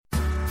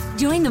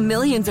Join the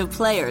millions of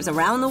players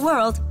around the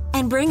world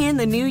and bring in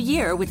the new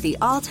year with the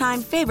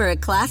all-time favorite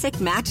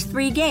classic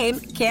match-3 game,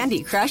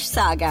 Candy Crush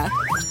Saga.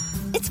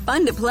 It's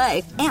fun to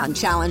play and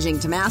challenging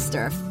to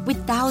master,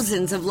 with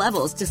thousands of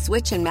levels to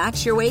switch and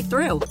match your way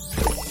through.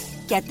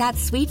 Get that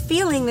sweet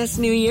feeling this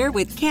new year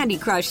with Candy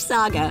Crush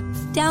Saga.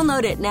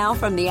 Download it now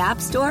from the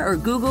App Store or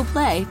Google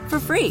Play for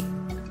free.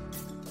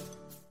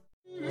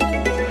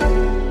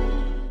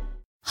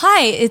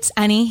 Hi, it's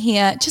Annie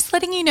here. Just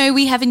letting you know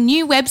we have a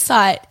new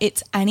website.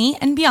 It's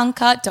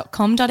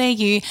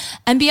annieandbianca.com.au,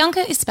 and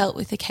Bianca is spelt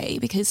with a K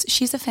because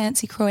she's a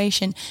fancy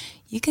Croatian.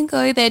 You can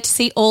go there to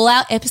see all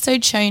our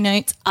episode show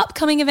notes,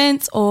 upcoming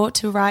events, or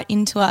to write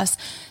into us.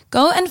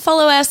 Go and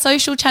follow our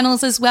social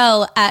channels as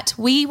well at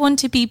We Want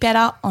to Be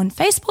Better on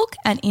Facebook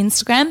and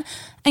Instagram,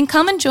 and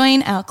come and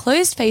join our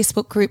closed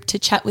Facebook group to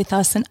chat with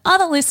us and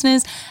other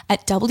listeners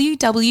at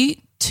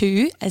www.2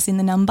 as in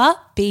the number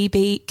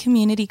BB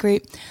community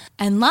group.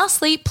 And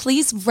lastly,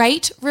 please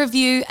rate,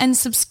 review and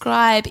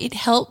subscribe. It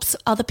helps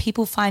other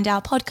people find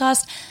our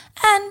podcast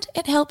and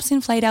it helps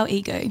inflate our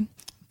ego.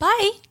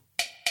 Bye.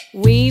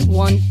 We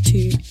want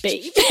to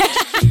be.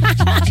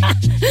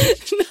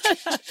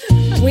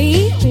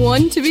 We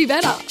want to be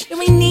better.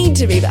 We need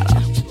to be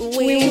better.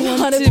 We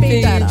want to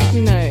be better.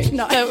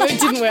 No, it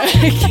didn't work.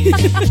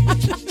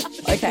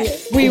 Okay. Yeah.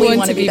 We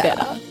want to be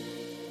better.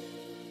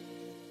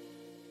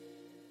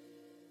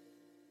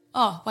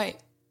 Oh, wait.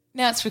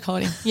 Now it's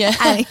recording. Yeah.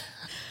 Annie.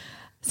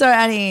 So,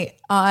 Annie,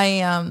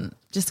 I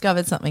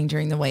discovered something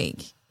during the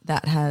week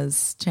that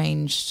has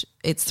changed.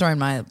 It's thrown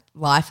my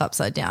life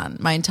upside down.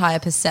 My entire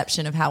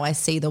perception of how I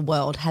see the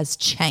world has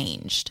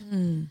changed.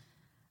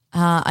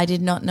 I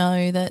did not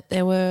know that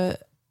there were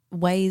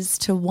ways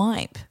to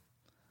wipe.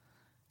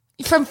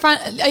 From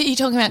front, are you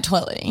talking about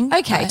toileting?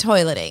 Okay,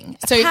 toileting.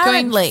 So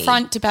apparently, going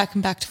front to back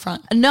and back to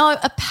front. No,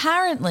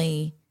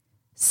 apparently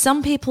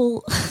some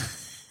people –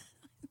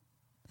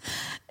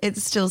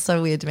 it's still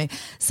so weird to me.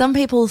 Some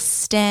people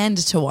stand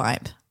to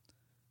wipe,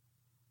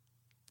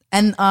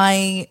 and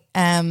I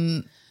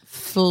am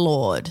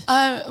floored.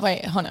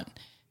 Wait, hold on.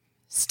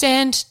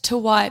 Stand to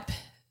wipe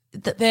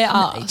their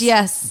arse.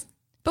 Yes.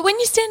 But when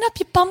you stand up,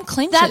 your bum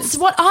clenches. That's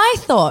what I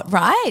thought,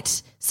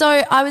 right? So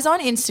I was on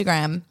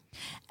Instagram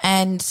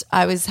and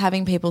I was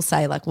having people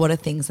say, like, what are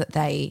things that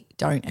they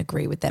don't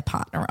agree with their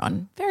partner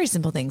on? Very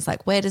simple things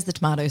like, where does the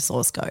tomato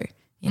sauce go?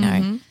 You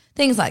know,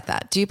 things like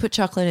that. Do you put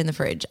chocolate in the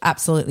fridge?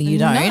 Absolutely you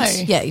don't. No.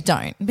 Yeah, you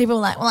don't. And people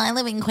are like, well, I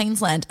live in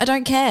Queensland. I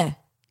don't care.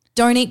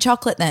 Don't eat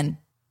chocolate then.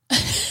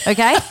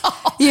 Okay? Okay.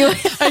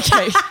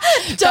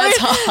 That's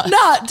hard.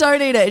 No,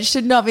 don't eat it. It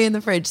should not be in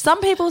the fridge.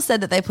 Some people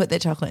said that they put their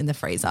chocolate in the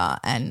freezer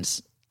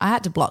and I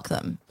had to block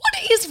them. What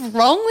is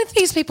wrong with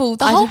these people?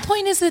 The whole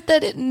point is that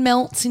it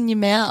melts in your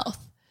mouth.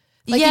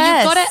 Like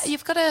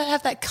you've got to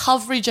have that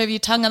coverage over your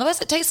tongue, otherwise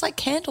it tastes like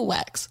candle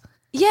wax.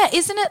 Yeah,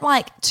 isn't it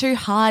like too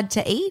hard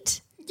to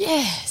eat?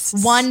 Yes.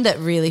 One that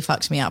really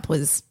fucked me up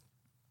was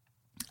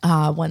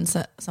someone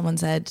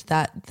said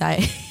that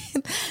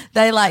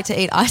they like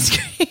to eat ice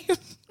cream.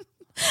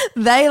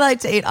 They like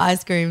to eat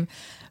ice cream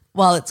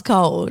while it's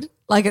cold,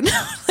 like a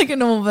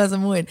normal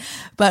person would,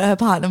 but her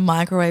partner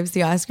microwaves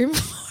the ice cream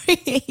before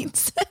he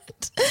eats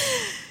it.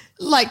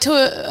 Like to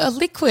a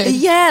liquid.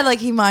 Yeah, like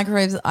he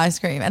microwaves the ice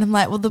cream. And I'm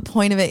like, well, the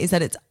point of it is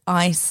that it's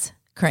ice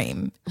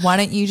cream. Why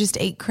don't you just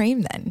eat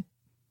cream then?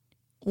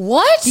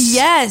 What?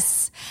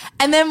 Yes.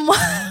 And then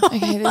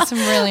okay, there's some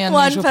really unusual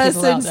one people out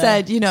person there.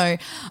 said, you know,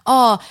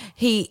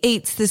 he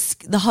eats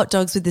the hot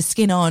dogs with the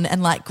skin on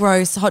and like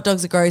gross, hot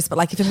dogs are gross, but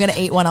like if I'm going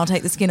to eat one, I'll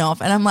take the skin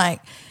off. And I'm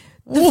like,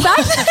 the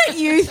fact that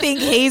you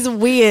think he's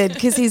weird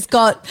because he's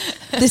got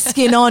the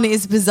skin on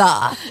is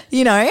bizarre,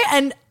 you know?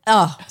 And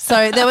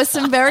so there were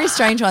some very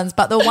strange ones,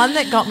 but the one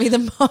that got me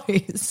the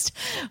most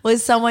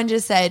was someone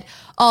just said,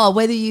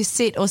 whether you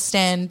sit or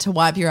stand to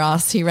wipe your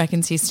ass, he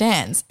reckons he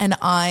stands. And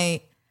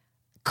I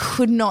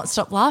could not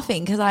stop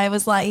laughing because I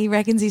was like, he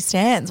reckons he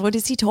stands. What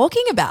is he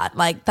talking about?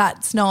 Like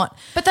that's not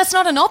 – But that's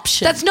not an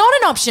option. That's not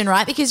an option,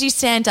 right? Because you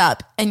stand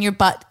up and your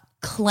butt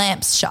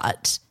clamps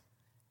shut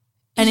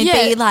and it'd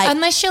be like –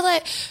 unless you're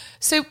like –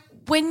 so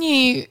when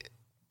you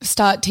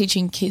start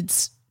teaching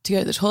kids to go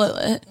to the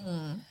toilet,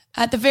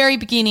 at the very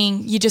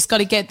beginning you just got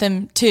to get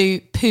them to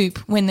poop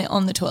when they're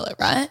on the toilet,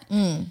 right?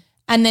 And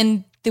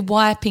then the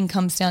wiping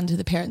comes down to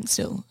the parents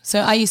still.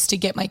 So I used to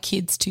get my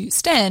kids to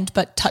stand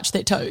but touch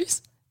their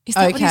toes. Is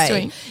that what he's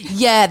doing?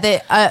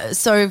 Yeah.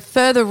 So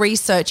further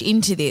research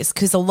into this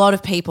because a lot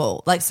of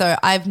people so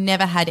I've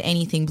never had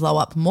anything blow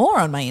up more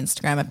on my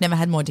Instagram. I've never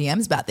had more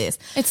DMs about this.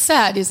 It's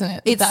sad, isn't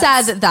it? It's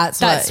sad that's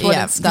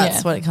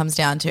what it comes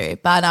down to.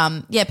 But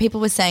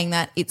people were saying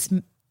that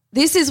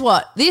this is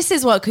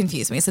what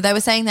confused me. So they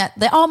were saying that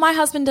my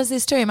husband does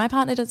this too, my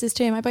partner does this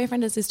too, my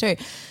boyfriend does this too,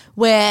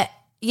 where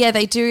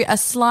they do a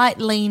slight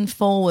lean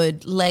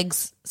forward,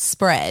 legs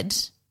spread.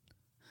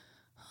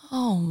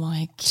 Oh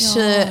my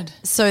God.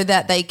 So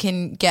that they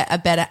can get a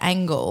better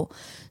angle.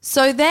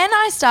 So then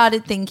I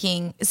started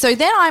thinking,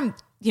 I'm,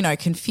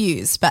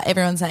 confused, but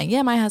everyone's saying,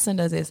 yeah, my husband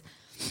does this.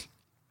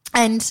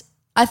 And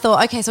I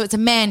thought, okay, so it's a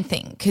man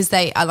thing because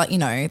they are like, you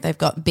know, they've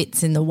got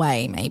bits in the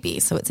way maybe.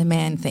 So it's a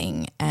man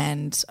thing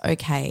and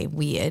okay,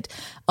 weird.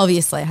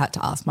 Obviously I had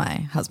to ask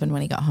my husband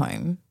when he got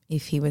home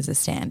if he was a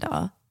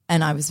stander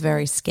and I was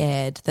very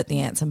scared that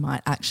the answer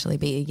might actually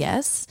be a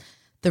yes.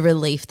 The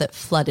relief that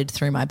flooded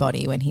through my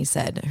body when he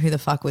said, who the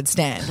fuck would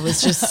stand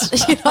was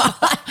just, you know,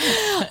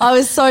 I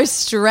was so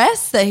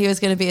stressed that he was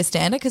going to be a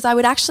stander because I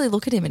would actually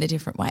look at him in a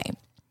different way.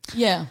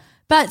 Yeah.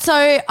 But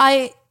so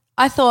I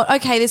thought,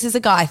 okay, this is a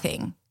guy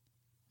thing.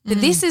 But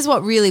this is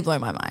what really blew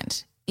my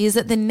mind is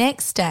that the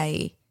next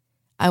day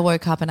I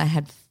woke up and I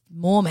had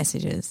more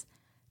messages,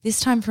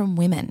 this time from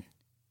women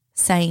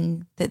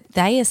saying that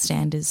they are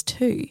standers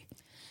too.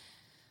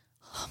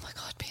 Oh, my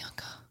God,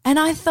 Bianca. And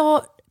I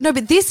thought, no,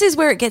 but this is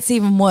where it gets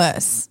even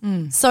worse.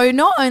 So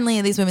not only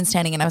are these women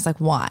standing, and I was like,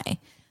 why?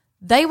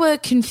 They were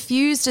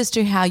confused as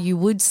to how you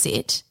would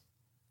sit,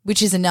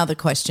 which is another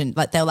question.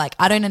 Like they're like,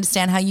 I don't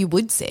understand how you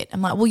would sit.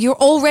 I'm like, well, you're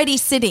already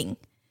sitting.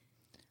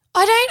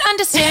 I don't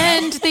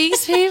understand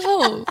these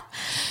people.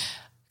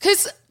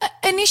 Because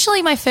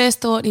initially my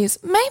first thought is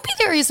maybe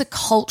there is a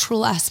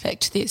cultural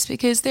aspect to this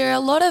because there are a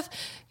lot of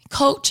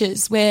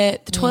cultures where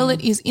the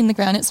toilet is in the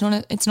ground. It's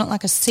not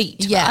like a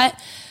seat, right?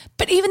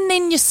 But even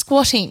then you're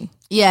squatting.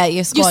 Yeah,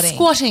 you're squatting. You're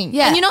squatting.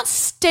 Yeah. And you're not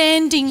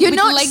standing You're with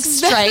not legs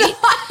straight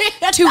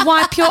to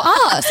wipe your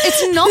ass.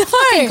 It's not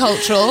fucking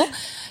cultural.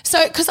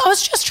 So, because I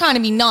was just trying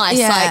to be nice,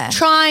 like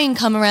try and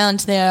come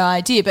around to their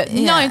idea. But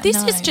no,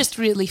 this is just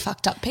really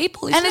fucked up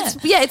people, isn't it?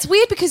 It's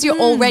weird because you're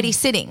already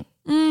sitting.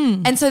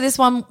 And so this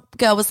one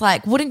girl was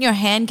like, wouldn't your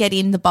hand get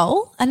in the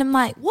bowl? And I'm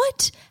like,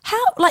 what? How?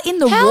 Like in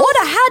the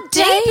water? How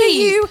deep are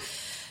you?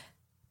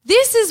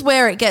 This is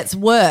where it gets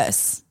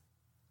worse.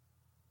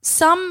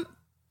 Some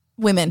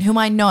women whom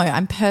I know,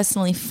 I'm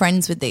personally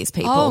friends with these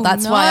people. Oh,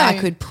 That's no. why I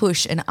could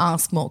push and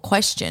ask more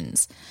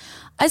questions.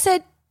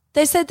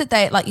 They said that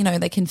they like, you know,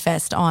 they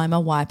confessed, oh, I'm a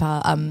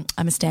wiper, I'm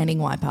a standing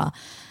wiper.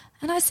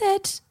 And I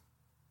said,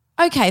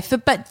 okay,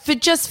 but for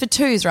just for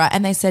twos, right?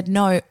 And they said,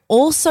 no,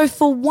 also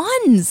for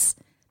ones.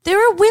 There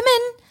are women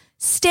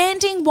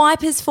standing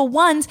wipers for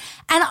ones.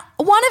 And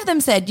one of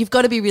them said, you've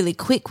got to be really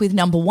quick with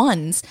number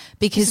ones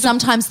because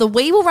sometimes the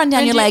wee will run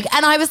down your leg.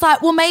 And I was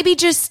like, well, maybe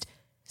just,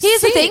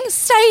 here's the thing,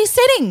 stay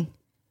sitting.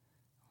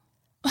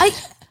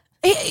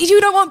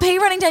 You don't want pee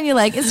running down your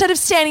leg. Instead of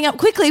standing up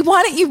quickly,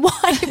 why don't you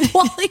wipe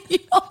while you're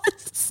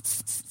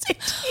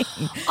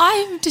sitting?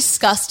 I'm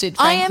disgusted,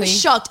 frankly. I am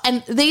shocked.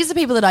 And these are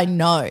people that I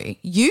know.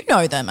 You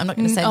know them. I'm not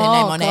going to say their name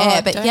on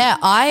air. But yeah,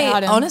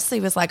 I honestly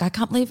was like, I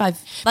can't believe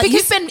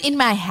you've been in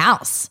my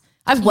house.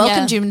 I've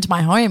welcomed you into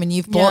my home and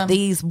you've brought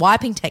these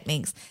wiping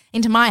techniques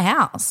into my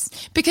house.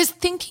 Because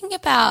thinking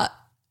about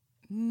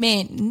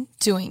men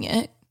doing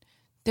it,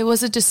 there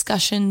was a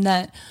discussion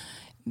that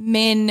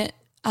men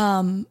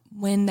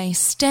when they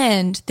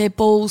stand, their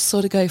balls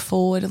sort of go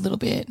forward a little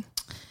bit.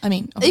 I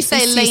mean, if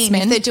they lean,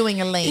 men, if they're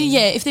doing a lean.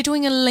 Yeah, if they're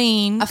doing a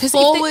lean. A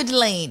forward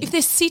lean. If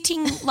they're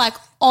sitting like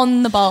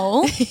on the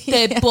bowl,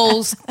 their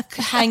balls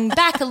hang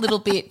back a little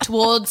bit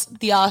towards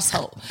the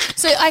arsehole.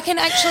 So I can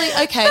actually,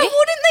 okay. But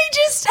wouldn't they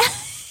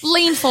just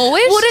lean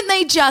forward? Wouldn't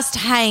they just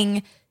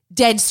hang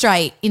dead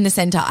straight in the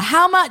centre?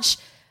 How much,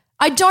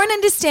 I don't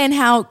understand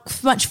how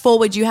much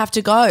forward you have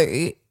to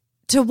go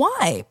to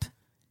wipe.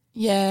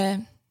 Yeah.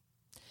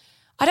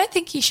 I don't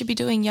think you should be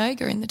doing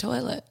yoga in the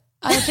toilet.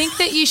 I think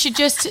that you should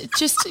just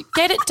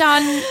get it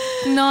done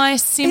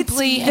nice,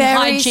 simply and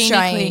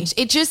hygienically.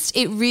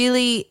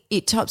 Strange.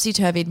 It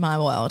topsy-turvied my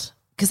world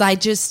because I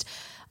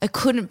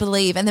couldn't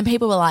believe. And then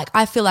people were like,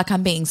 I feel like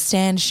I'm being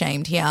stand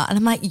shamed here. And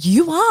I'm like,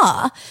 you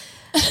are.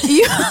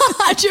 You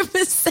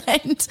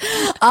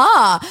 100%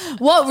 are.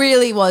 What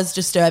really was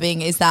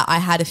disturbing is that I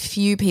had a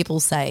few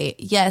people say,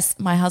 yes,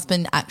 my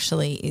husband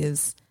actually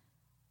is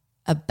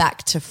a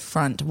back to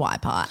front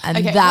wiper, and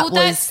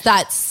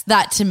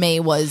that to me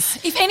was,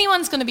 if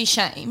anyone's going to be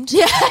shamed,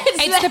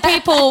 it's the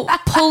people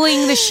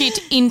pulling the shit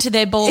into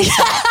their balls.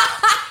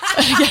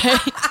 Okay,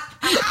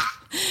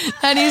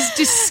 that is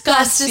disgusting.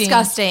 That's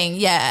disgusting.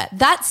 Yeah,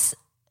 that's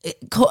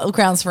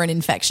grounds for an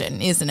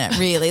infection, isn't it?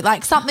 Really,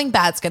 like something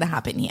bad's going to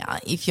happen here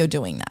if you're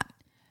doing that.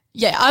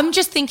 Yeah, I'm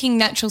just thinking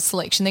natural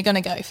selection. They're going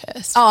to go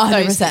first. Oh,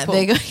 100%.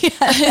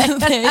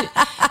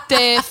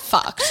 They're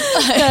fucked.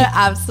 They're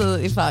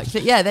absolutely fucked.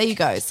 But yeah, there you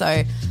go. So,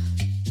 I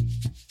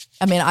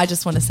mean, I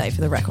just want to say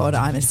for the record,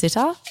 I'm a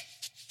sitter.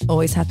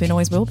 Always have been,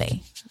 always will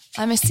be.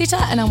 I'm a sitter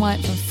and I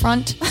went from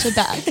front to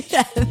back.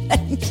 Yeah,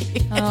 thank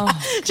you.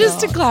 Oh, just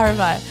to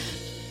clarify.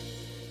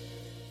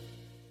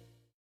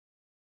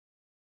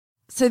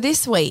 So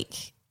this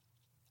week,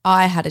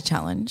 I had a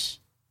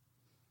challenge.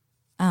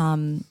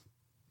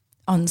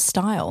 On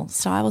style.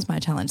 Style was my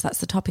challenge. That's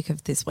the topic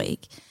of this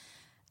week.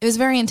 It was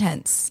very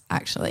intense,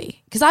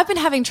 actually, because I've been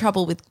having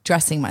trouble with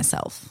dressing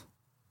myself.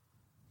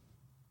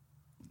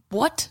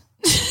 What?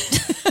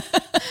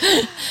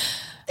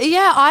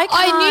 Yeah,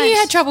 I knew you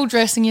had trouble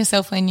dressing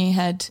yourself when you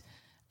had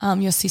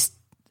your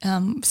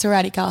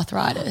psoriatic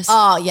arthritis.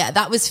 Oh, yeah,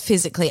 that was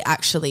physically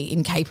actually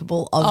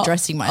incapable of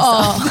dressing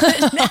myself.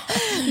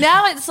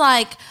 Now it's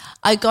like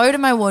I go to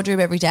my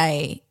wardrobe every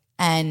day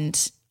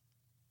And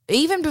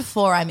even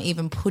before I'm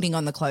even putting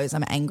on the clothes,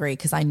 I'm angry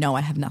because I know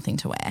I have nothing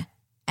to wear.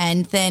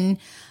 And then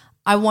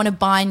I want to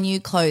buy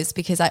new clothes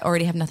because I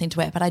already have nothing to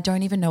wear, but I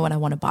don't even know what I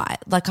want to buy.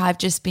 Like I've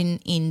just been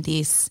in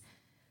this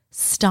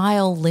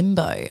style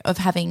limbo of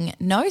having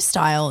no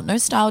style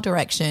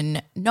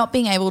direction, not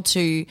being able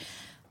to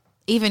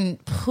even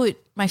put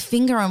my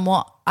finger on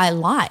what I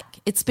like.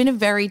 It's been a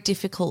very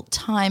difficult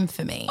time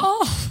for me.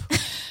 Oh,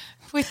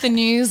 with the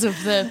news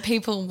of the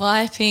people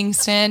wiping,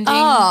 standing,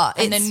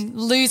 and then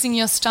losing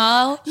your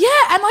style. Yeah,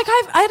 and like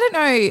I don't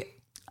know,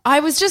 I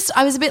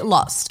was a bit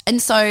lost,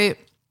 and so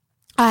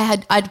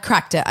I'd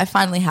cracked it. I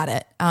finally had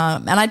it,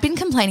 and I'd been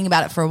complaining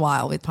about it for a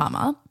while with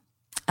Palmer.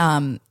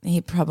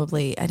 He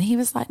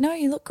was like, "No,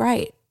 you look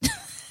great,"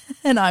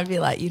 and I'd be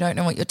like, "You don't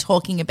know what you're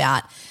talking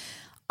about.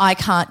 I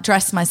can't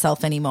dress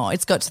myself anymore.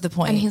 It's got to the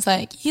point." And he's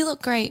like, "You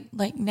look great,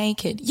 like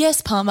naked."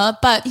 Yes, Palmer,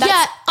 but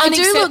that's I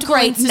do look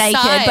great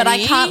naked, but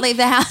I can't leave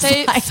the house.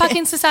 So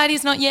fucking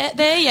society's not yet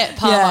there yet,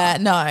 Palmer. Yeah,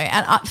 no,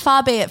 and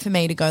far be it for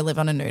me to go live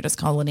on a nudist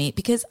colony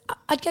because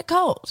I'd get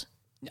cold.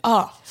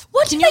 Oh,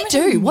 what do they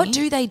do? What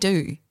do they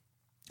do?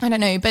 I don't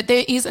know, but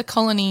there is a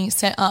colony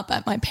set up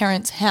at my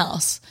parents'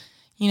 house.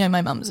 You know,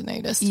 my mum's a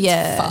nudist.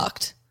 Yeah, it's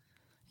fucked.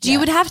 You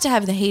would have to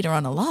have the heater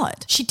on a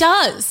lot. She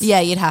does.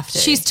 Yeah, you'd have to.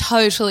 She's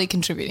totally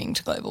contributing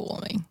to global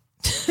warming.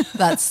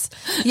 But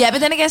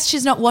then I guess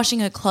she's not washing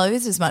her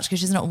clothes as much because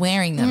she's not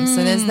wearing them.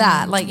 So there's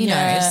that, like, you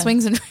know,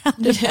 swings and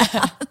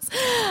roundabouts.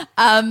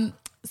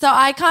 So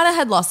I kind of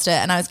had lost it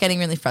and I was getting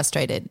really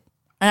frustrated.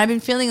 And I've been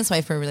feeling this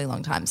way for a really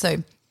long time.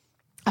 So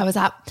I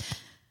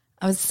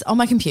was on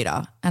my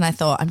computer and I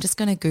thought, I'm just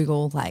going to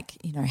Google, like,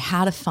 you know,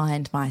 how to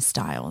find my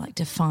style, like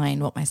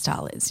define what my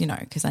style is, you know,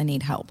 because I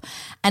need help.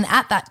 And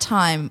at that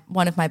time,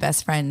 one of my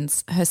best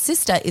friends, her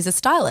sister is a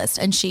stylist,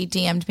 and she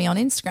DM'd me on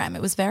Instagram.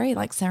 It was very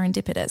like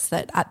serendipitous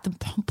that at the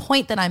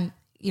point that I'm,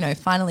 you know,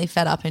 finally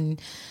fed up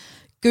and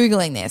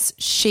Googling this,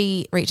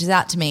 she reaches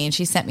out to me and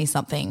she sent me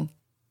something,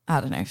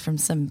 I don't know, from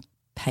some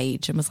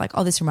page and was like,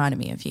 "Oh, this reminded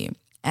me of you."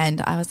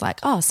 And I was like,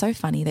 "Oh, so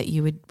funny that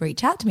you would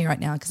reach out to me right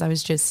now because I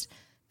was just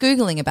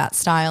Googling about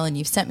style and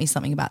you've sent me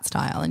something about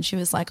style." And she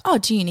was like, "Oh,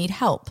 do you need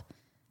help?"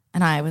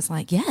 And I was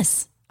like,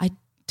 "Yes, I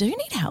do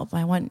need help.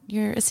 I want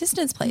your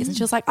assistance, please." And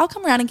she was like, "I'll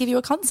come around and give you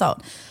a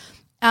consult."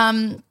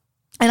 And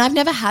I've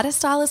never had a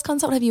stylist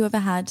consult. Have you ever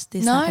had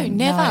this? No, happen?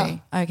 never.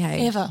 No.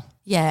 Okay. Ever.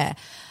 Yeah.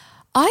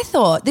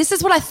 This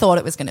is what I thought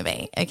it was going to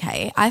be.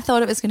 Okay. I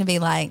thought it was going to be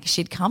like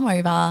she'd come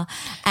over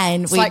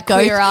and we'd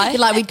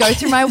go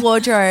through my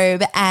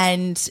wardrobe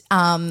and,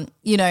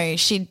 you know,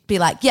 she'd be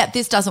like, "Yep,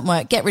 this doesn't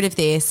work. Get rid of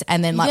this."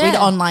 And then like we'd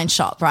online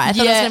shop, right? I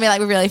thought it was going to be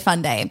like a really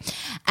fun day.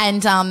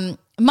 And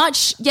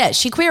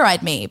she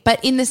queer-eyed me,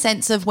 but in the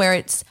sense of where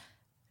it's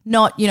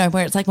not, you know,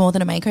 where it's like more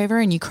than a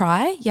makeover and you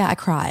cry. Yeah, I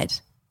cried.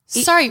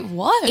 Sorry,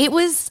 what? It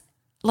was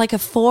like a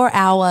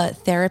 4-hour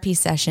therapy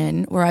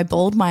session where I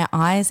bawled my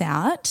eyes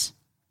out.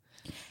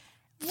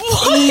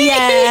 What are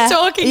you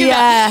talking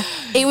about?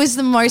 It was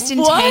the most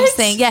intense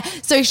thing. Yeah.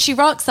 So she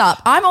rocks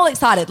up. I'm all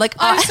excited. Like,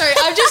 I'm sorry.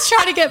 I'm just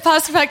trying to get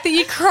past the fact that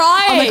you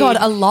cried. Oh my God,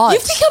 a lot.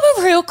 You've become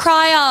a real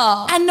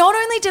crier. And not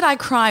only did I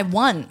cry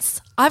once,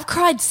 I've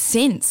cried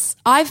since.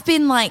 I've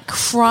been like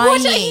crying.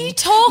 What are you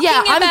talking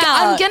about?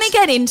 I'm going to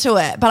get into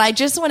it, but I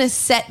just want to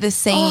set the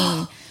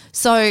scene.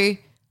 So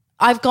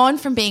I've gone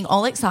from being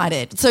all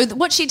excited. So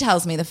what she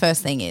tells me, the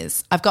first thing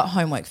is, "I've got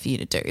homework for you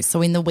to do."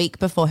 So in the week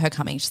before her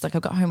coming, she's like,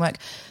 "I've got homework.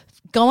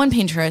 Go on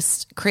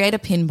Pinterest, create a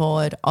pin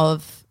board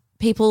of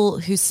people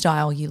whose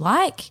style you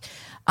like,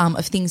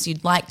 of things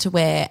you'd like to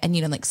wear, and,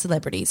 you know, like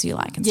celebrities you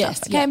like and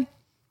stuff." Okay. Yeah.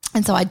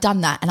 And so I'd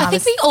done that. And I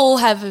think we all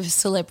have a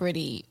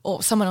celebrity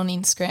or someone on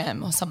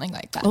Instagram or something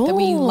like that that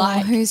we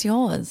like. Who's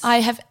yours?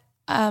 I have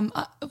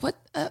look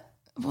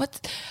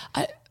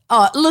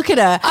at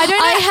her.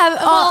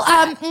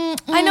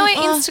 I know her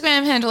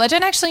Instagram handle. I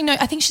don't actually know.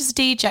 I think she's a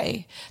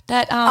DJ.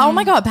 Oh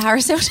my God,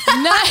 Paris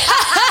Hilton. No.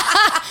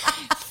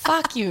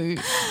 Fuck you.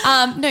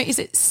 No, is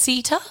it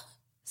Sita?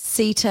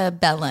 Sita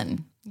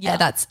Bellin. Yeah,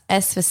 that's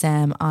S for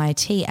Sam,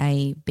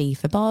 ITA, B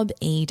for Bob,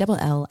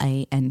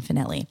 ELLAN for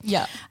Nelly.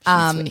 Yeah,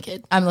 she's really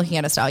good. I'm looking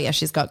at her style. Yeah,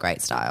 she's got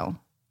great style.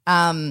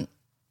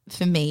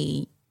 For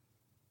me,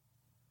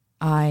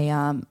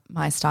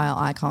 my style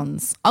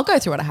icons, I'll go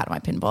through what I had on my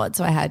pin board.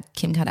 So I had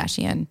Kim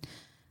Kardashian,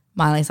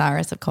 Miley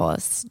Cyrus, of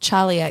course,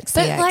 Charlie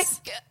XCX. But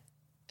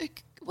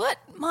like, what?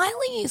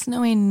 Miley is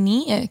nowhere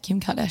near Kim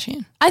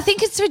Kardashian. I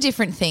think it's for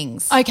different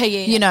things. Okay,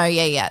 yeah. You know,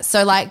 yeah.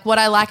 So like what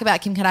I like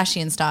about Kim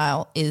Kardashian's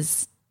style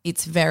is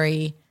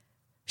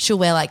she'll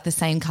wear like the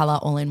same color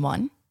all in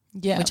one,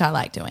 which I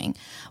like doing.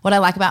 What I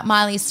like about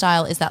Miley's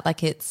style is that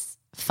like it's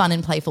fun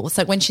and playful.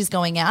 So when she's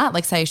going out,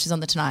 like say she's on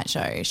the Tonight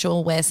Show,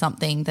 she'll wear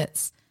something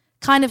that's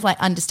kind of like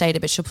understated,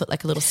 but she'll put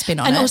like a little spin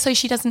on it. And also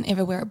she doesn't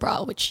ever wear a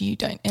bra, which you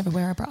don't ever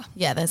wear a bra.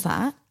 Yeah, there's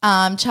that.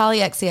 Charlie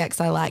XCX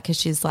I like because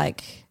she's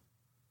like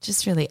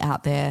just really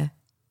out there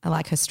I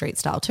like her street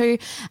style too.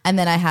 And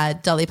then I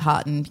had Dolly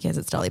Parton because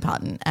it's Dolly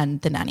Parton and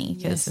The Nanny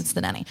because it's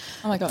The Nanny.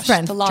 Oh my gosh,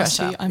 Friend the last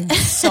dresser. two, I'm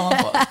so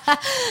on board.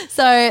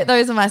 So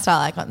those are my style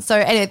icons. So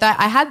anyway,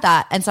 I had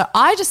that. And so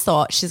I just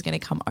thought she's going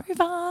to come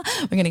over.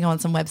 We're going to go on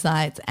some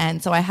websites.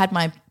 And so I had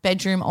my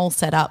bedroom all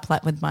set up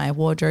like with my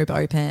wardrobe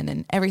open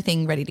and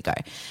everything ready to go.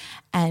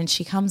 And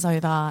she comes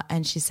over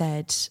and she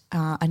said,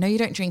 I know you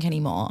don't drink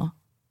anymore,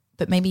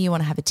 but maybe you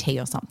want to have a tea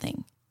or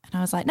something. And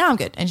I was like, no, I'm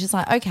good. And she's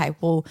like, okay,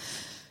 well,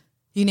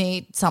 you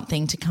need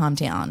something to calm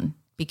down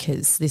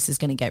because this is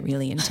going to get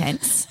really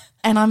intense.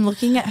 And I'm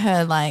looking at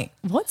her like,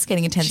 what's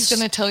getting intense? She's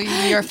going to tell you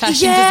you're a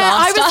fashion Yeah,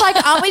 disaster. I was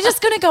like, aren't we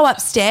just going to go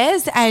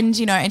upstairs? And,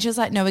 and she was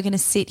like, no, we're going to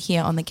sit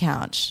here on the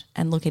couch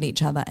and look at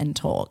each other and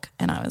talk.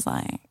 And I was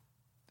like,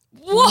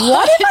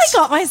 what have I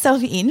got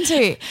myself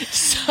into?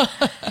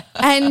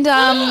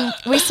 And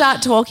we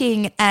start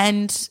talking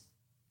and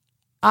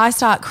I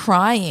start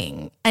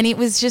crying and it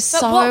was just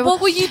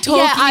what were you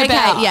talking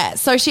about? Yeah.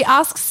 So she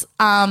asked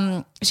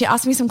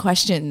me some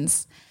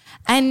questions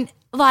and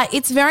like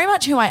it's very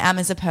much who I am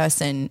as a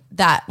person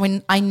that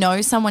when I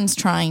know someone's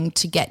trying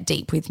to get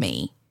deep with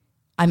me,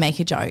 I make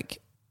a joke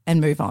and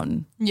move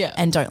on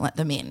and don't let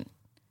them in.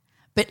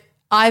 But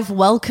I've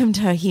welcomed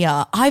her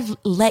here. I've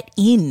let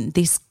in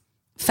this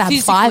Fab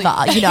Physically.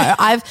 Fiver,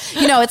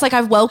 it's like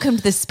I've welcomed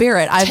the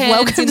spirit. I've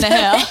welcomed in the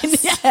her house.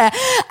 in, yeah.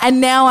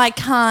 And now I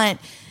can't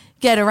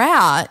get her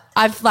out.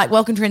 I've like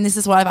welcomed her and this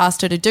is what I've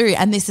asked her to do.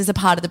 And this is a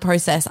part of the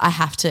process. I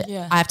have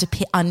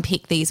to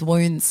unpick these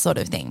wounds sort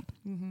of thing.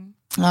 Mm-hmm.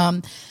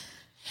 And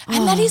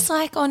that is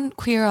like on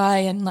Queer Eye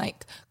and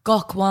like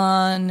Gok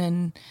One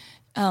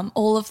and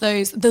all of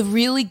those. The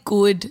really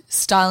good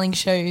styling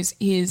shows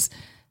is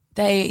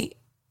they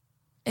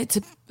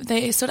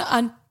sort of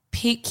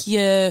unpick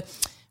your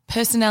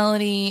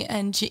personality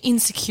and your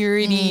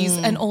insecurities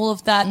and all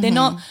of that. They're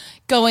not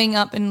going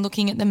up and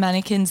looking at the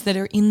mannequins that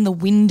are in the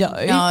window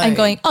and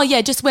going, oh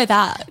yeah, just wear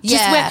that.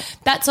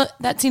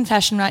 That's in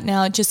fashion right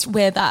now. Just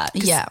wear that.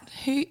 Yeah.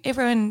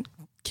 Everyone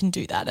can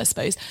do that, I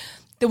suppose.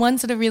 The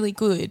ones that are really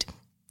good,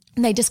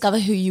 they discover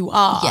who you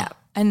are. Yeah.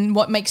 And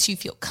what makes you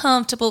feel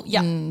comfortable.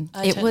 Yeah.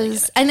 It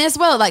was, and as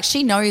well, like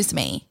she knows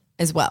me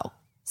as well.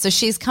 So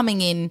she's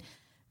coming in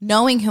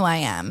knowing who I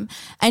am.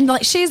 And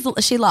like she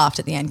laughed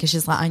at the end because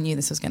she's like, I knew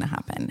this was going to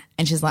happen.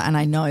 And she's like, and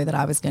I know that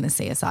I was going to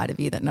see a side of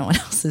you that no one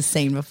else has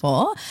seen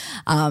before.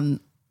 And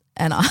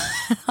I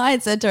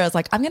had said to her, I was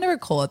like, I'm going to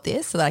record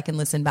this so that I can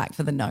listen back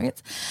for the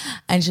notes.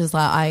 And she was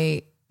like,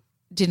 I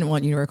didn't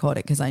want you to record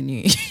it because I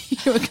knew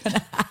you were going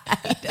to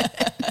hate it.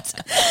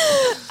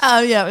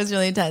 It was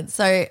really intense.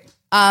 So,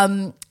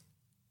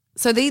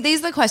 these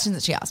are the questions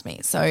that she asked me.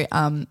 So,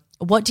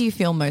 what do you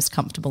feel most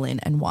comfortable in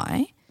and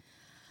why?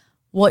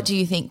 What do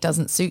you think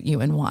doesn't suit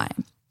you and why?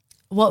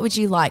 What would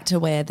you like to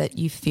wear that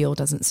you feel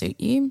doesn't suit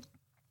you?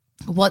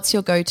 What's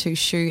your go-to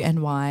shoe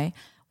and why?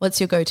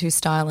 What's your go-to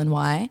style and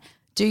why?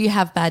 Do you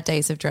have bad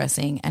days of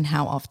dressing and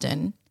how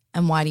often?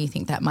 And why do you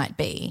think that might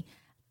be?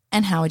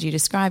 And how would you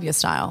describe your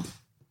style?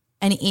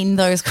 And in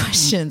those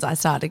questions, I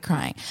started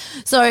crying.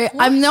 So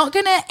I'm not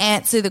going to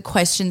answer the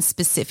question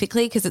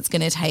specifically because it's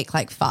going to take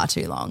like far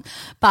too long.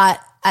 But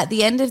at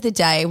the end of the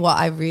day, what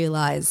I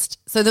realized,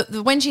 so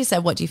when she said,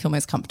 what do you feel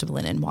most comfortable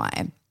in and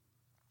why?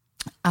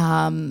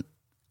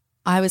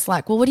 I was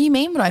like, well, what do you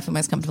mean what I feel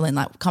most comfortable in?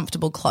 Like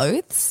comfortable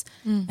clothes?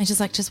 And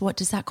she's like, just what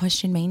does that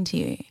question mean to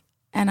you?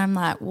 And I'm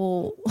like,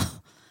 well,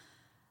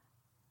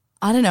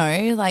 I don't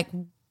know. Like,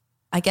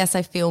 I guess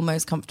I feel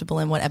most comfortable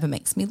in whatever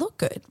makes me look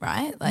good,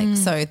 right? Like,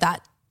 so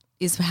that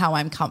is how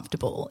I'm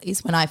comfortable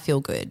is when I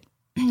feel good.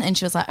 And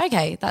she was like,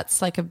 okay,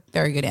 that's like a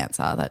very good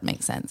answer. That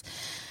makes sense.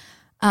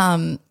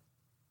 And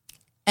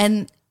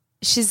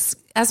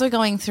as we're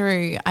going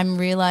through, I'm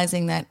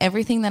realizing that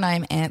everything that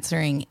I'm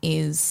answering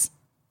is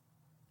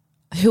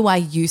who I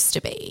used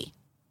to be.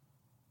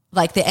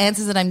 Like the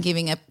answers that I'm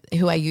giving are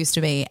who I used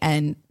to be,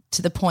 and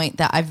to the point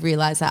that I've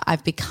realized that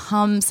I've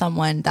become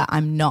someone that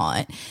I'm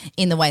not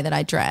in the way that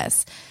I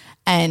dress.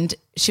 And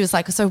she was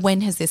like, so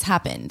when has this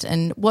happened?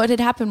 And what had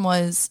happened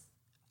was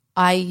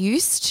I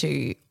used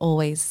to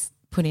always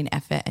put in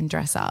effort and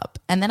dress up.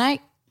 And then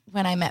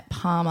when I met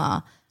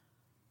Palmer,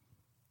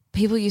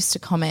 people used to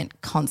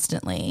comment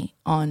constantly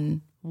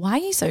on, why are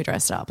you so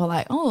dressed up? Or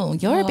like, oh,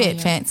 you're a bit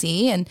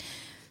fancy. And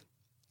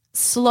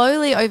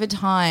slowly over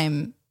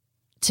time,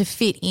 to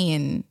fit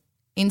in,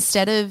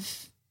 instead of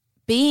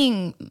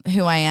being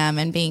who I am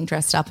and being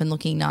dressed up and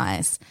looking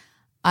nice,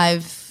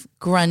 I've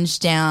grunged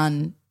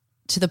down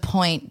to the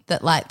point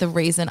that like the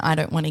reason I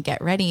don't want to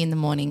get ready in the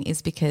morning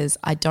is because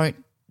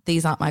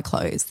these aren't my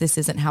clothes. This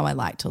isn't how I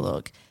like to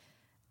look.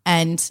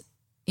 And,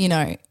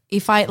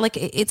 if I like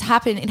it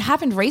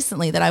happened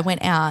recently that I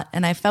went out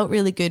and I felt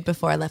really good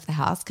before I left the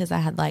house because I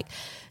had like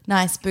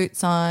nice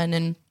boots on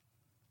and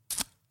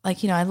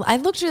like, I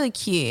looked really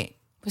cute.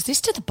 Was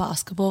this to the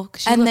basketball?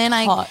 And then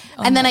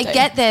I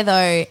get there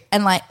though,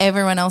 and like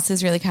everyone else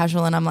is really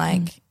casual, and I'm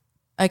like,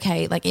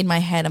 okay, like in my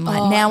head, I'm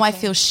like, I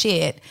feel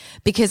shit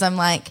because I'm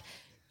like,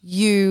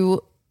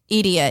 you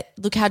idiot,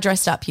 look how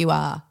dressed up you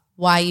are.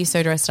 why are you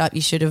so dressed up?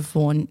 You should have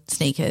worn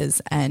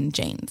sneakers and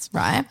jeans,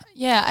 right?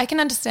 Yeah, I can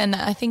understand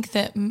that. I think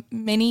that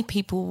many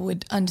people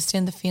would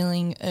understand the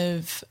feeling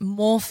of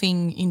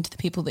morphing into the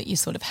people that you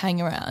sort of hang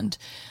around,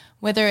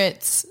 whether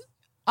it's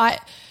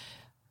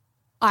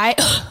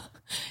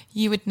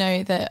you would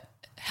know that.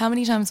 How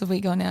many times have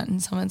we gone out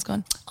and someone's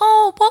gone,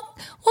 oh,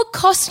 what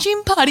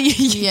costume party are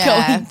you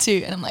going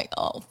to? And I'm like,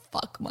 oh,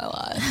 fuck my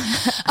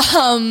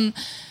life.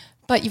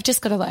 But you've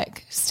just got to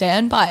like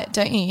stand by it,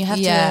 don't you? You have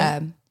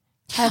to.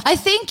 I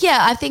think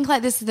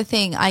like this is the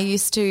thing. I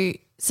used to,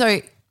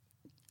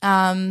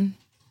 I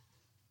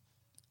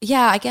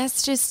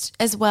guess just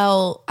as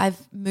well, I've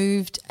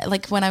moved,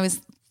 like when I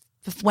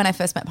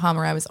first met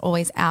Palmer, I was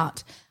always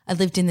out. I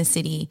lived in the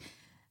city.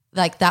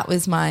 Like that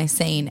was my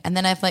scene. And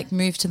then I've like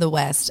moved to the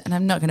West, and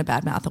I'm not going to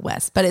badmouth the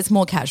West, but it's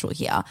more casual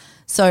here.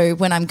 So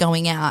when I'm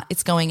going out,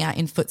 it's going out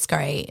in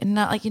Footscray, and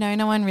not like,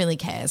 no one really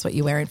cares what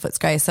you wear in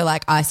Footscray. So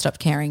like I stopped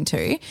caring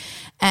too.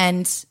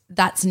 And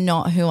that's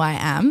not who I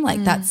am.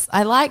 Like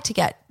I like to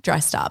get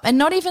dressed up, and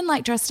not even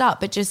like dressed up,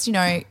 but just,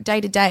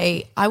 day to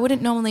day, I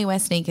wouldn't normally wear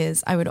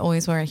sneakers. I would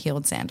always wear a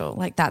heeled sandal.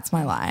 Like that's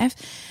my life.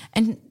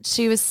 And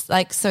she was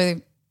like,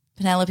 so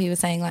Penelope was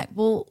saying like,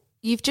 well,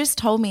 you've just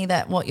told me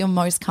that what you're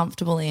most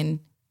comfortable in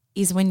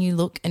is when you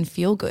look and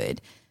feel good.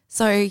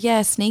 So,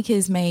 yeah,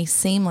 sneakers may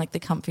seem like the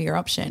comfier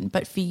option,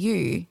 but for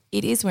you,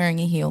 it is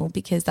wearing a heel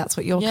because that's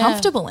what you're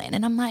comfortable in.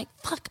 And I'm like,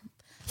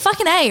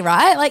 fucking A,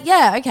 right? Like,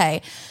 yeah,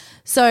 okay.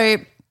 So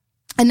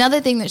another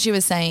thing that she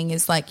was saying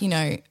is like,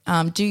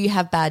 do you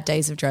have bad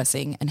days of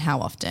dressing and how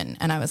often?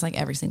 And I was like,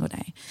 every single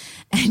day.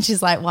 And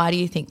she's like, why do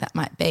you think that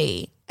might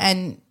be?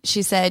 And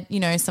she said,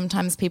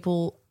 sometimes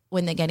people,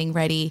 when they're getting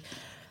ready,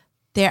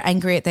 they're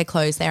angry at their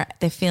clothes. They're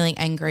feeling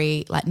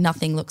angry, like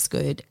nothing looks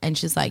good. And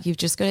she's like, you've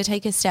just got to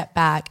take a step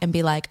back and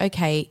be like,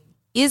 okay,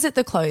 is it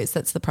the clothes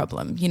that's the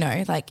problem?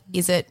 Like,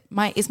 is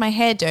my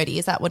hair dirty?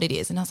 Is that what it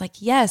is? And I was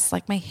like, yes,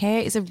 like my hair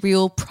is a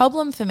real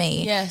problem for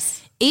me.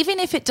 Yes. Even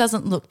if it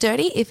doesn't look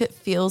dirty, if it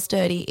feels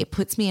dirty, it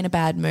puts me in a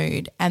bad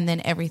mood, and then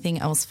everything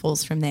else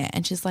falls from there.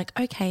 And she's like,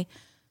 okay,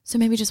 so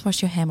maybe just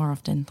wash your hair more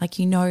often. Like,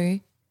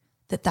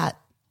 that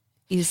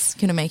is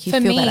going to make you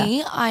feel better. For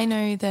me, I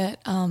know that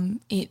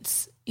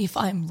it's if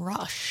I'm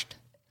rushed.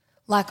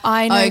 Like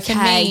I know for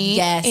me,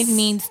 it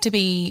needs to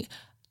be,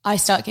 I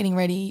start getting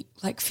ready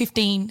like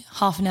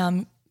half an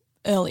hour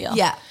earlier.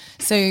 Yeah.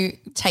 So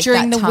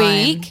during the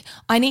week,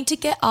 I need to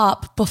get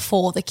up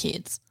before the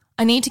kids.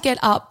 I need to get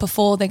up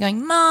before they're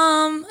going,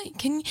 Mom,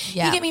 can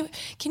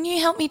you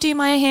help me do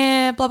my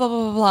hair, blah, blah,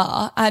 blah, blah,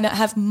 blah. And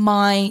have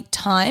my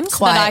time.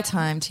 Quiet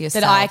time to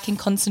yourself. That I can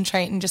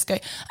concentrate and just go,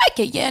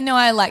 okay, yeah, no,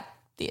 I like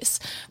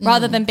this.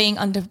 Rather than being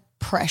under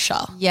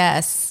pressure.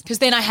 Yes. Because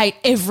then I hate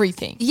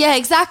everything. Yeah,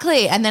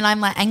 exactly. And then I'm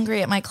like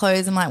angry at my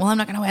clothes. I'm like, well, I'm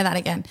not going to wear that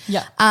again.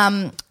 Yeah.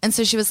 And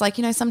so she was like,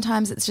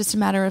 sometimes it's just a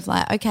matter of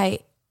like,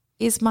 okay,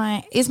 is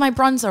my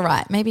bronzer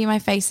right? Maybe my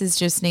face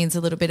just needs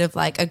a little bit of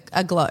like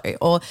a glow,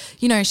 or,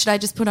 should I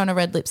just put on a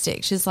red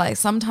lipstick? She's like,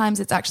 sometimes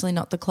it's actually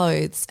not the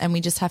clothes, and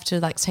we just have to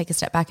like take a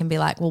step back and be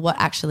like, well, what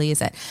actually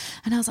is it?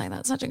 And I was like,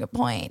 that's such a good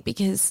point,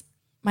 because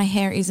my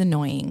hair is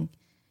annoying,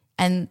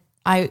 and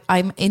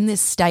I'm in this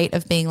state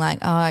of being like,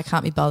 oh, I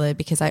can't be bothered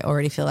because I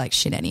already feel like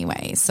shit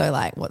anyway. So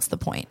like, what's the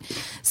point?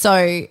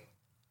 So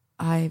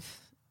I've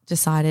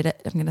decided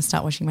I'm going to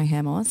start washing my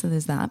hair more. So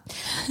there's that.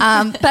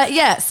 But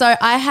yeah, so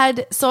I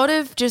had sort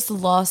of just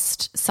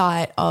lost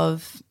sight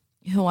of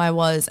who I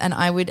was, and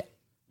I would,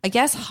 I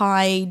guess,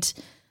 hide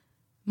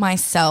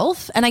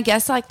myself. And I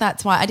guess like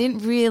that's why I didn't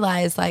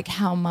realize like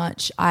how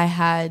much I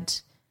had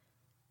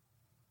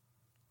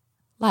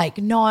like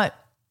not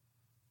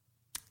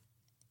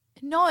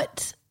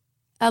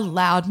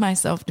allowed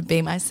myself to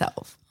be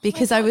myself,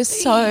 because I was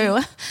just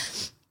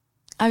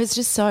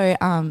so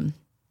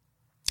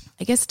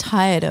I guess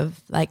tired of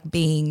like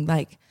being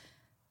like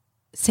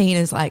seen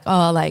as like,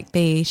 oh, like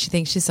B, she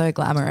thinks she's so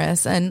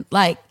glamorous, and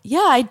like,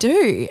 yeah, I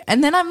do.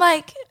 And then I'm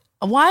like,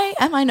 why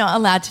am I not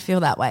allowed to feel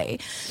that way?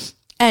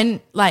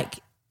 And like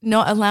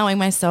not allowing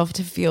myself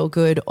to feel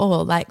good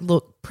or like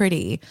look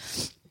pretty.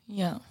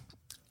 Yeah.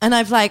 And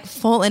I've like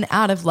fallen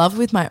out of love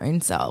with my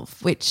own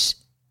self, which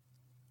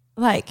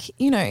like,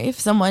 if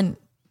someone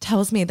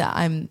tells me that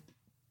I'm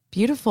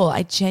beautiful,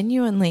 I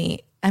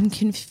genuinely am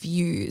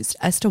confused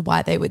as to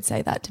why they would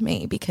say that to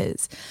me,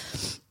 because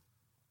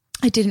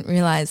I didn't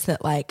realize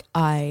that like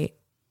I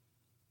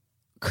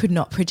could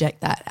not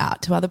project that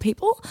out to other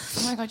people.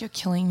 Oh my God, you're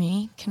killing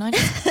me. Can I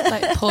just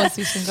like pause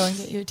this and go and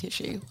get you a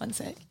tissue? One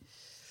sec.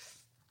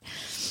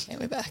 Okay,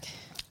 we're back.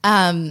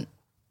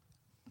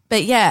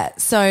 But yeah,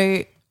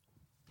 so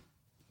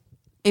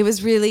it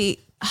was really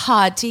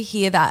hard to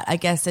hear that, I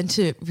guess, and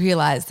to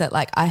realize that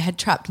like I had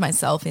trapped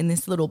myself in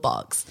this little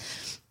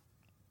box,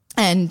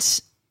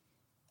 and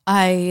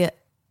I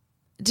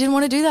didn't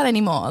want to do that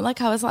anymore.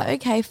 Like I was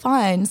like, okay,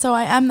 fine. So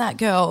I am that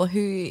girl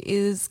who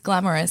is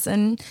glamorous,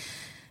 and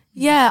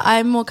yeah,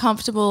 I'm more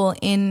comfortable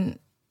in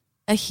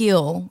a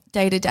heel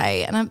day to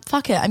day, and I'm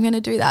going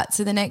to do that.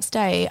 So the next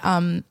day,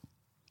 I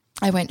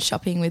went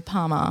shopping with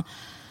Palmer,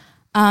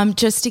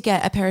 Just to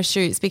get a pair of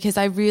shoes, because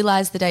I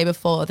realized the day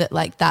before that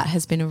like that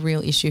has been a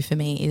real issue for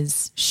me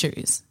is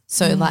shoes.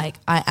 So like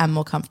I am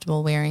more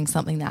comfortable wearing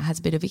something that has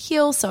a bit of a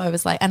heel. So I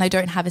was like, and I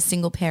don't have a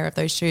single pair of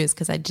those shoes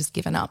because I'd just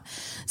given up.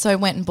 So I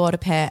went and bought a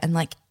pair and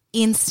like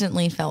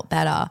instantly felt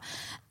better.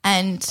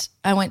 And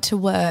I went to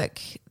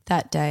work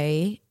that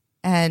day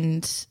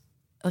and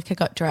like I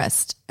got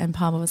dressed and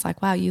Palmer was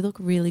like, wow, you look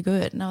really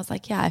good. And I was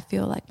like, yeah, I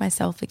feel like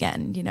myself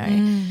again, you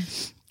know.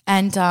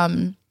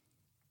 And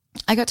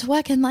I got to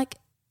work and like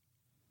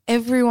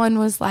everyone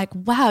was like,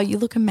 wow, you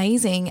look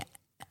amazing.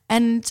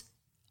 And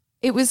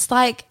it was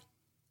like,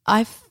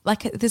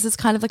 this is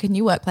kind of like a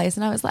new workplace.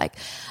 And I was like,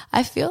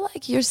 I feel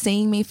like you're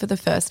seeing me for the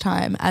first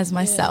time as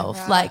myself.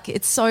 Yeah, right. Like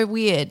it's so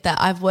weird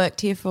that I've worked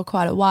here for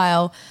quite a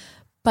while,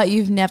 but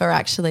you've never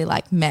actually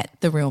like met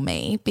the real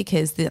me,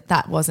 because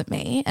that wasn't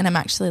me. And I'm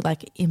actually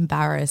like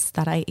embarrassed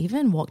that I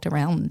even walked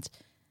around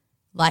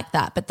like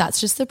that. But that's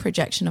just the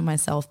projection of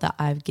myself that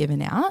I've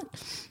given out.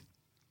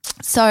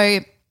 So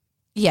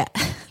yeah,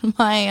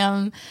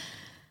 I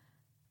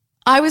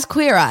was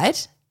queer-eyed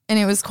and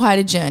it was quite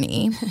a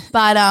journey,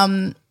 but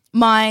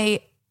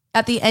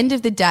at the end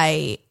of the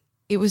day,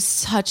 it was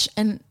such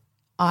an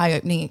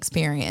eye-opening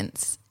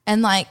experience.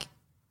 And like,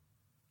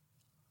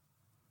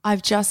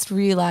 I've just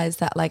realized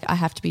that like I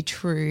have to be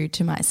true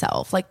to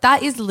myself. Like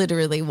that is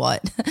literally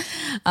what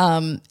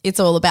it's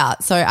all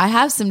about. So I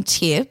have some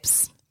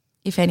tips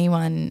if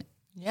anyone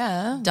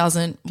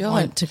doesn't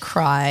want to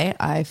cry.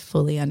 I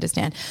fully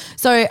understand.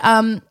 So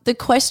the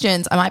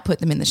questions, I might put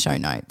them in the show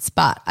notes,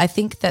 but I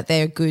think that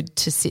they're good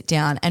to sit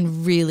down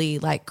and really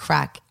like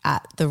crack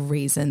at the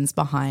reasons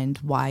behind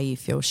why you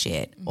feel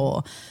shit,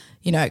 or,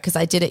 you know, because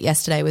I did it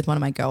yesterday with one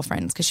of my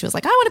girlfriends because she was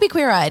like, I want to be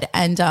queer-eyed.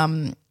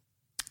 And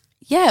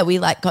we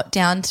like got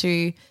down to,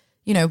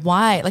 you know,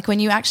 why, like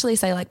when you actually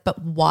say like,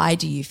 but why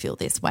do you feel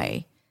this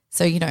way?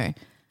 So, you know,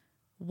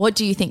 what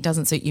do you think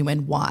doesn't suit you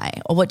and why?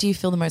 Or what do you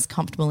feel the most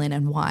comfortable in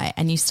and why?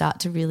 And you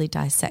start to really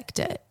dissect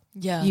it.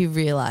 Yeah. You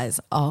realize,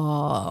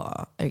 oh,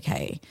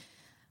 okay,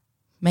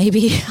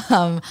 maybe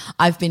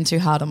I've been too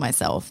hard on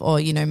myself,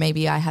 or, you know,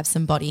 maybe I have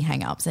some body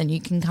hang-ups, and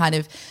you can kind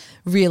of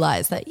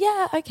realize that,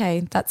 yeah, okay,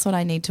 that's what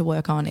I need to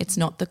work on. It's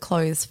not the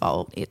clothes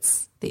fault,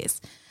 it's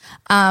this.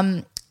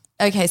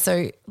 Okay,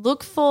 so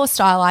look for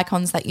style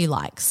icons that you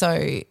like.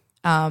 So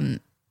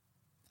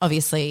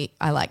obviously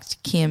I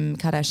liked Kim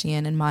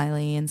Kardashian and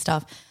Miley and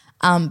stuff,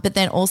 but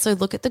then also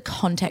look at the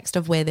context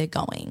of where they're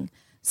going.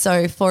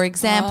 So for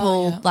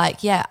example,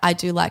 I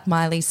do like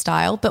Miley's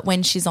style, but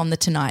when she's on the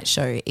Tonight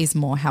Show is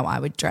more how I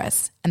would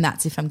dress, and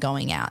that's if I'm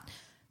going out.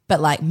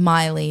 But like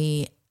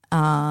Miley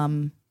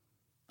on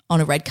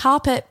a red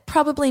carpet,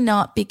 probably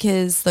not,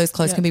 because those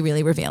clothes can be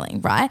really revealing,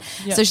 right?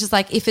 Yeah. So it's just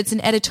like if it's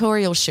an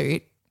editorial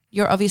shoot,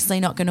 you're obviously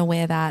not going to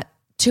wear that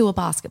to a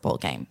basketball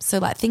game. So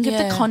like think of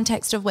the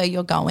context of where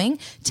you're going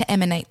to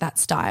emanate that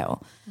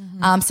style.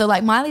 So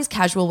like Miley's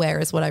casual wear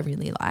is what I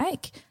really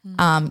like.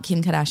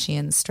 Kim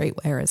Kardashian's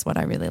streetwear is what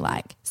I really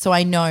like. So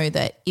I know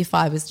that if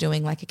I was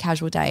doing like a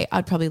casual day,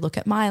 I'd probably look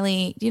at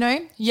Miley, you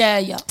know?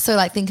 Yeah. So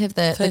like think of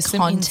the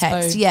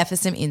context. Yeah, for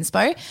some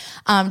inspo.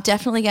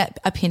 Definitely get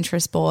a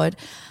Pinterest board.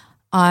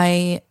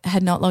 I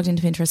had not logged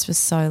into Pinterest for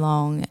so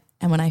long.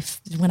 And when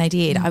I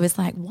did, I was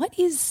like, what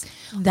is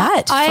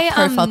that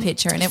profile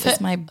picture? And it was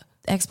my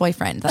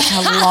ex-boyfriend. That's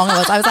how long it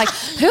was. I was like,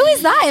 who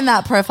is that in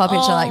that profile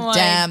picture? Like,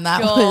 damn,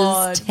 that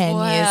was 10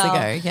 years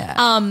ago. Yeah.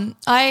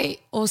 I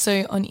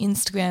also on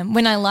Instagram,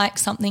 when I like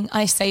something,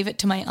 I save it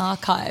to my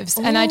archives.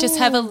 And I just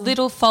have a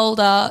little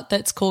folder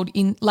that's called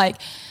I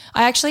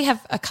actually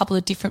have a couple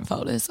of different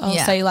folders. I'll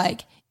say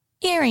like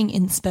earring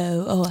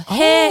inspo or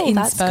hair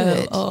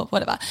inspo or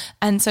whatever.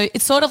 And so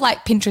it's sort of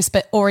like Pinterest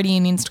but already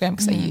in Instagram,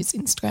 because I use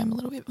Instagram a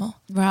little bit more.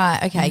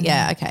 Right. Okay.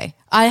 Yeah. Okay.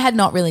 I had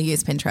not really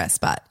used Pinterest,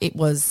 but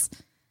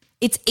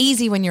it's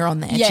easy when you're on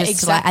there. Yeah, just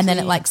exactly. And then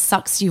it like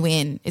sucks you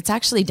in. It's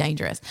actually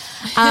dangerous.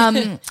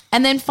 And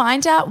then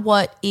find out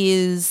what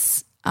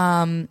is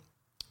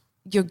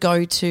your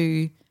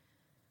go-to,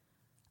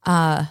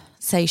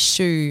 say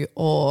shoe,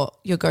 or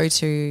your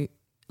go-to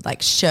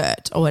like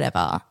shirt or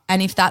whatever.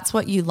 And if that's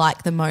what you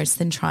like the most,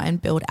 then try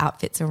and build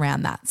outfits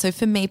around that. So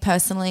for me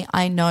personally,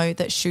 I know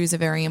that shoes are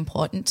very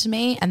important to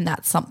me, and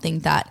that's something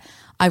that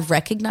I've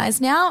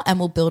recognized now, and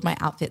will build my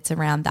outfits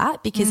around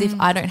that, because if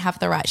I don't have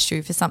the right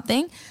shoe for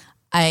something,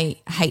 I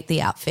hate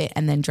the outfit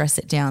and then dress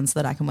it down so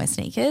that I can wear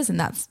sneakers, and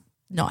that's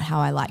not how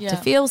I like to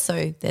feel.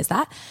 So there's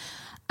that.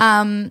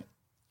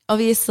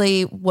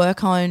 Obviously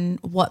work on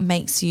what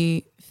makes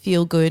you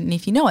feel good, and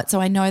if you know it.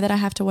 So I know that I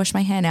have to wash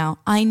my hair now.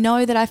 I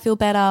know that I feel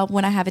better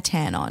when I have a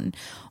tan on,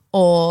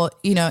 or,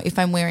 you know, if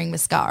I'm wearing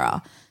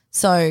mascara.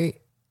 So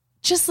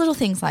just little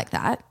things like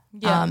that.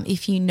 Yeah.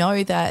 If you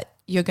know that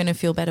you're going to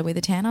feel better with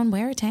a tan on,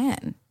 wear a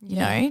tan, you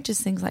know,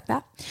 just things like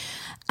that.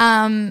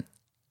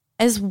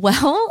 As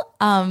well,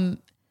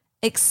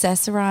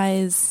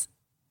 accessorize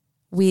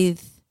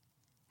with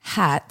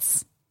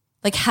hats,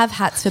 like have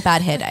hats for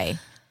bad hair day.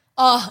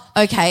 Oh,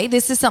 okay.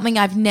 This is something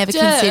I've never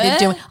considered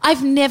doing.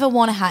 I've never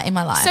worn a hat in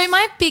my life. So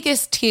my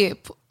biggest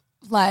tip,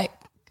 like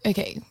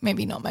okay,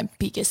 maybe not my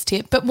biggest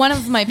tip, but one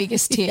of my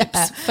biggest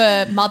tips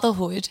for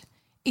motherhood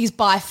is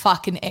buy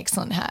fucking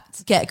excellent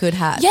hats. Get good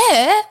hats.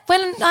 Yeah.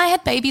 When I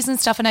had babies and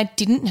stuff and I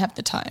didn't have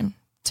the time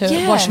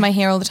to wash my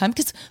hair all the time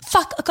because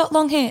I got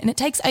long hair and it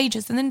takes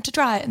ages and then to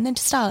dry it and then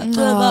to start. Blah,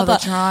 blah, blah.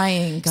 The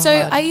drying. God. So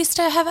I used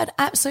to have an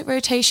absolute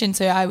rotation.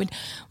 So I would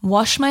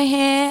wash my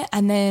hair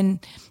and then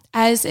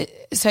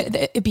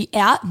it'd be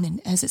out, and then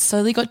as it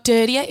slowly got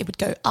dirtier, it would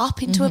go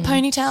up into a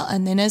ponytail,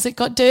 and then as it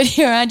got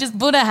dirtier, I just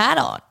put a hat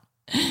on.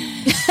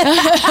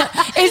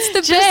 It's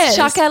the best.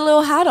 Chuck a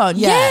little hat on.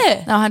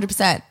 Yeah. No,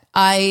 100%.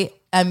 I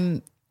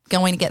am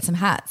going to get some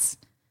hats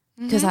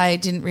because I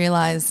didn't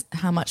realize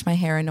how much my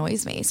hair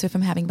annoys me. So if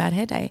I'm having a bad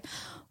hair day,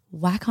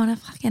 whack on a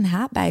fucking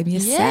hat, babe.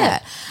 You're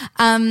set.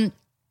 And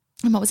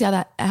what was the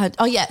other?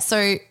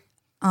 So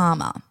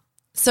armor.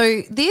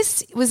 So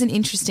this was an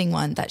interesting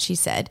one that she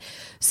said.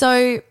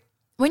 So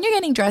when you're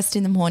getting dressed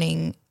in the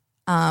morning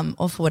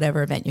or for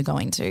whatever event you're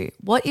going to,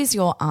 what is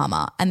your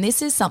armor? And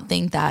this is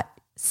something that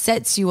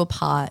sets you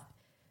apart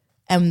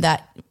and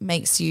that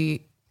makes you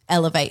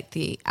elevate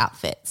the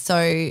outfit.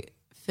 So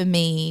for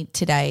me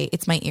today,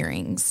 it's my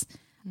earrings.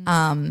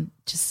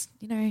 Just,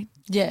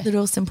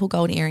 little simple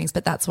gold earrings,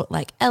 but that's what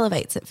like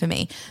elevates it for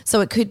me.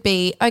 So it could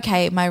be,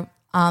 okay, my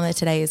armor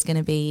today is going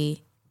to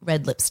be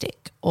red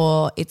lipstick,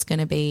 or it's going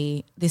to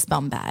be this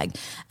bum bag,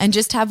 and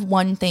just have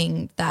one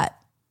thing that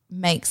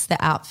makes the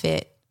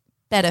outfit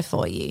better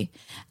for you,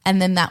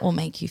 and then that will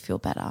make you feel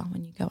better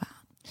when you go out.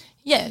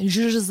 Yeah,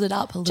 zhuzhes it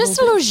up a little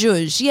Just a little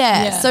zhuzh,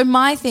 yeah. So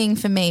my thing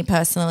for me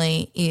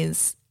personally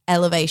is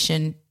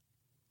elevation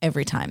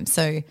every time.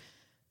 So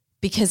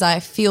because I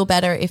feel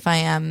better if I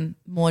am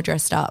more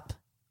dressed up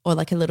or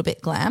like a little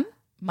bit glam,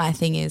 my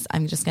thing is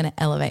I'm just going to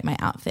elevate my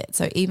outfit.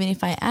 So even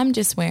if I am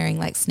just wearing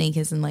like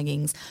sneakers and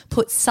leggings,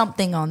 put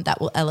something on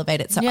that will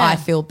elevate it so I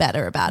feel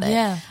better about it.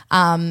 Yeah.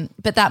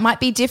 But that might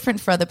be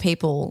different for other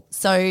people.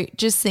 So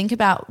just think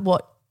about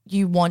what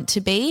you want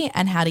to be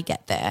and how to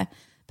get there.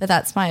 But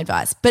that's my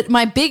advice. But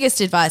my biggest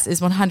advice is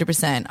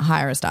 100%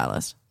 hire a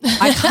stylist.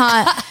 I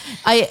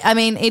can't, I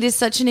mean, it is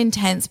such an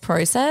intense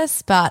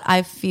process, but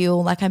I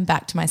feel like I'm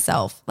back to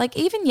myself. Like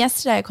even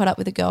yesterday I caught up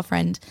with a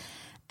girlfriend,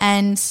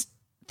 and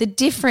the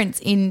difference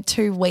in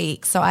 2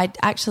 weeks. So I'd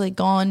actually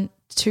gone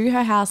to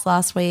her house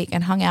last week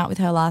and hung out with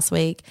her last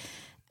week.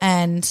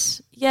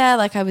 And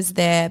like I was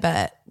there,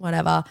 but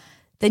whatever.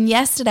 Then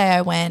yesterday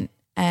I went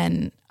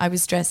and I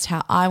was dressed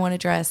how I want to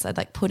dress. I'd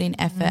like put in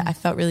effort. I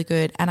felt really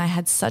good. And I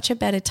had such a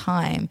better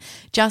time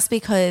just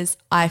because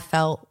I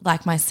felt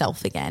like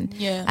myself again.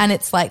 Yeah. And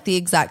it's like the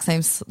exact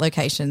same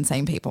location,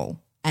 same people.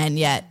 And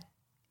yet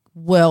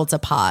worlds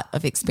apart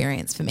of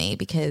experience for me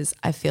because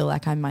I feel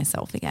like I'm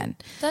myself again.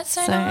 That's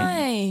so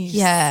nice.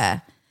 Yeah.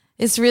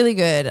 It's really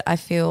good. I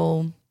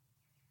feel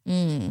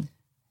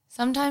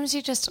Sometimes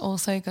you just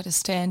also got to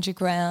stand your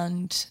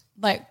ground.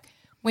 Like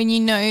when you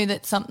know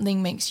that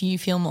something makes you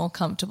feel more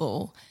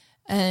comfortable,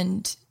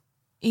 and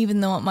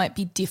even though it might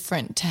be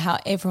different to how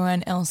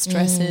everyone else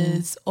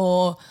dresses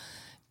or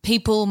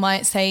people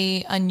might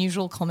say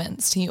unusual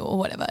comments to you or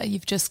whatever,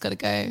 you've just got to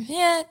go,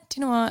 yeah, do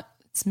you know what?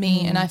 It's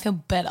me and I feel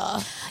better.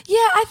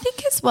 Yeah, I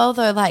think as well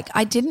though, like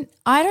I didn't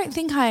even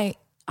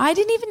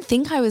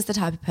think I was the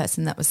type of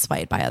person that was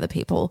swayed by other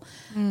people.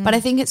 But I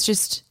think it's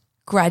just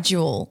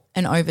gradual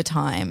and over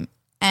time.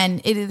 And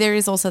there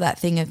is also that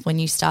thing of when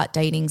you start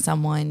dating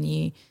someone,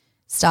 you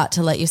start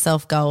to let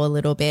yourself go a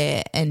little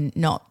bit and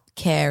not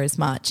care as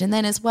much. And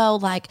then as well,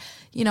 like,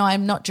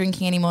 I'm not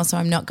drinking anymore, so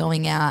I'm not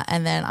going out.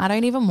 And then I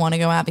don't even want to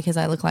go out because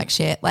I look like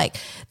shit. Like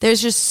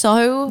there's just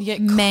so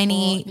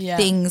many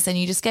things, and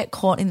you just get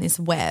caught in this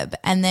web.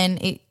 And then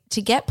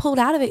to get pulled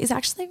out of it is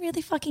actually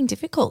really fucking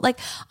difficult. Like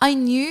I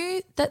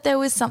knew that there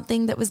was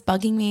something that was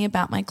bugging me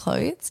about my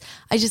clothes.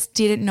 I just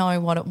didn't know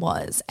what it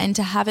was. And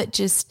to have it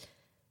just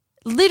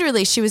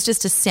literally, she was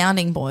just a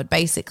sounding board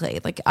basically.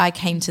 Like I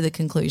came to the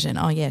conclusion,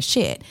 oh yeah,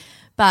 shit.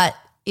 But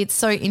it's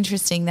so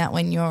interesting that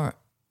when you're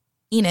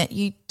in it,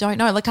 you don't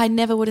know. Like I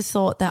never would have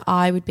thought that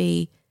I would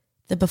be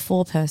the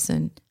before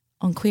person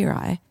on Queer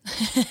Eye.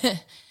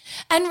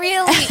 And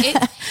really,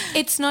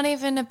 it's not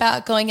even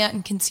about going out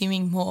and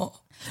consuming more.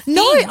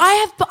 No,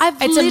 I've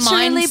It's a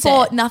literally mindset.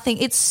 bought nothing.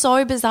 It's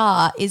so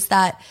bizarre is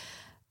that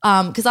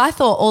because I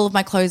thought all of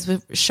my clothes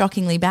were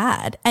shockingly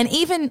bad. And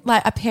even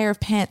like a pair of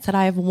pants that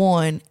I have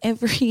worn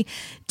every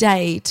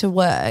day to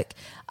work,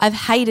 I've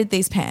hated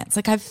these pants.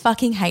 Like I've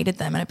fucking hated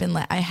them. And I've been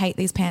like, I hate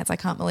these pants. I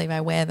can't believe I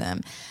wear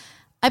them.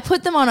 I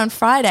put them on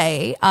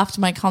Friday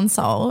after my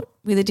consult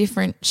with a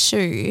different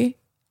shoe.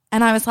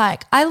 And I was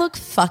like, I look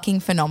fucking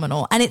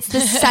phenomenal. And it's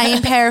the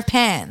same pair of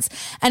pants.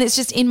 And it's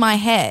just in my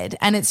head.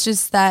 And it's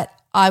just that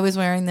I was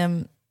wearing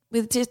them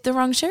with just the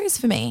wrong shoes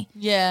for me.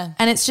 Yeah.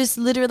 And it's just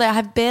literally, I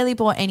have barely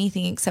bought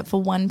anything except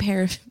for one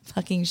pair of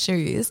fucking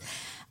shoes,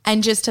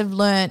 and just have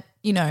learnt,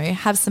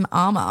 have some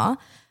armor,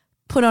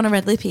 put on a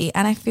red lippy,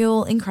 and I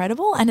feel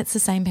incredible, and it's the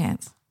same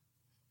pants.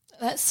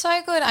 That's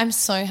so good. I'm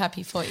so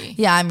happy for you.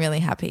 Yeah, I'm really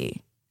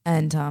happy.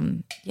 And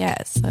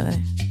so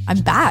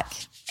I'm back.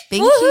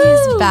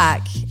 Binky is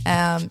back.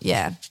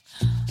 Yeah.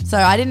 So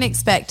I didn't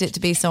expect it to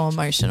be so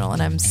emotional,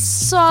 and I'm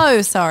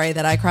so sorry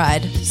that I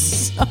cried.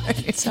 So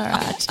It's all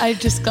right. I've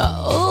just got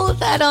all of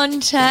that on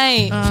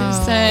tape.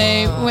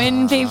 So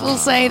when people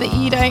say that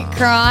you don't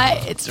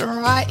cry, it's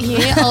right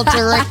here. I'll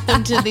direct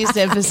them to this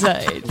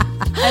episode.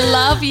 I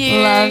love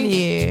you. love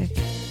you.